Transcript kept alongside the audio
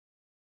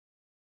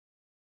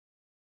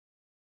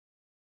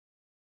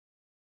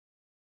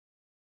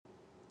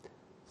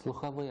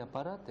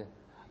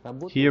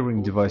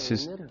Hearing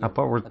devices are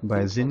powered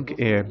by a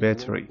zinc-air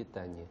battery.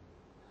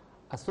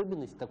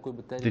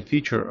 The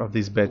feature of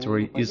this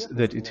battery is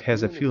that it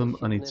has a film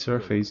on its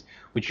surface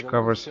which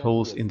covers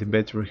holes in the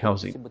battery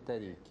housing.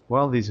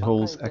 While these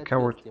holes are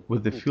covered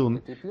with the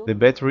film, the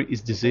battery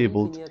is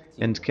disabled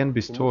and can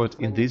be stored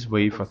in this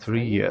way for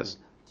 3 years.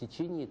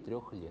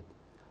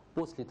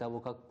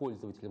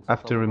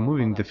 After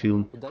removing the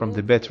film from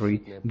the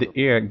battery, the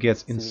air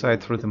gets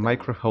inside through the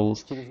micro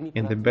holes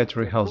in the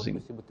battery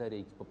housing.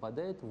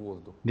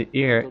 The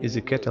air is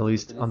a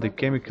catalyst on the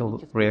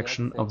chemical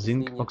reaction of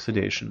zinc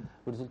oxidation.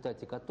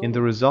 In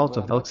the result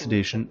of the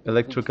oxidation,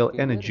 electrical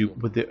energy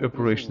with the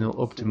operational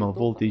optimal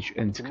voltage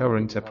and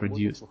current are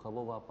produced.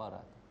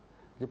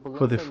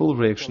 For the full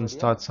reaction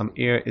start, some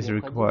air is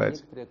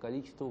required.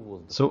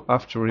 So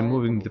after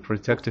removing the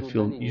protective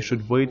film, you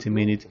should wait a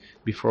minute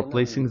before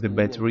placing the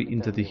battery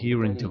into the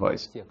hearing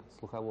device.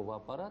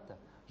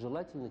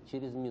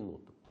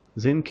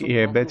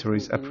 Zinc-air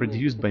batteries are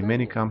produced by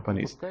many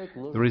companies.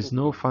 There is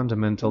no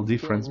fundamental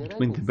difference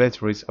between the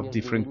batteries of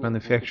different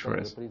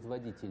manufacturers.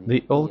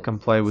 They all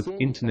comply with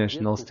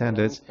international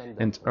standards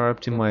and are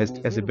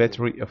optimized as a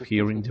battery of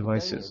hearing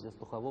devices.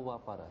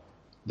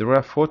 There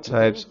are 4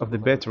 types of the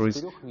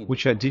batteries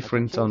which are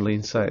different only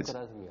in size.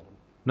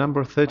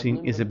 Number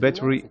 13 is a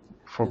battery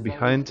for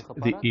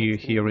behind-the-ear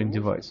hearing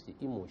device.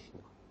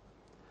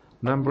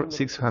 Number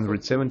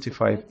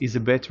 675 is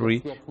a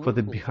battery for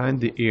the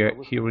behind-the-ear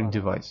hearing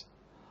device.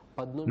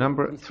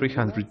 Number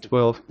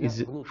 312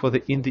 is for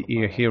the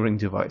in-the-ear hearing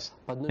device,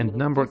 and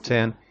number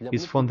 10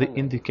 is for the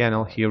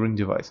in-the-canal hearing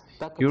device.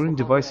 Hearing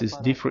devices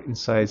differ in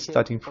size,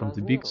 starting from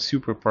the big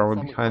superpower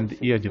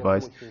behind-the-ear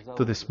device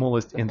to the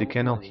smallest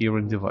in-the-canal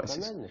hearing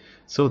devices.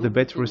 So the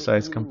battery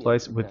size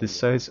complies with the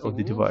size of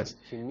the device.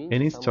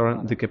 In its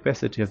turn, the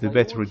capacity of the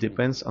battery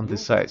depends on the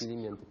size.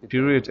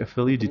 Period of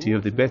validity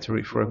of the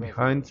battery for a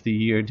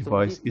behind-the-ear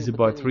device is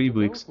about 3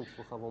 weeks,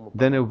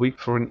 then a week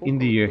for an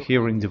in-the-ear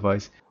hearing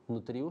device,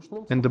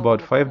 and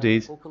about 5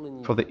 days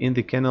for the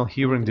in-the-canal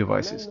hearing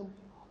devices.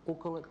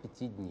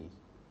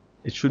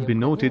 It should be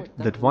noted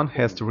that one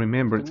has to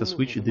remember to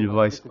switch the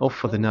device off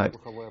for the night.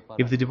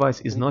 If the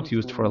device is not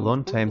used for a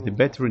long time, the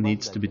battery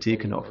needs to be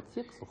taken off.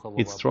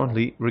 It's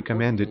strongly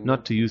recommended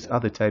not to use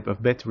other type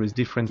of batteries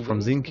different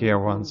from zinc-air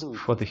ones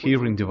for the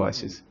hearing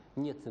devices.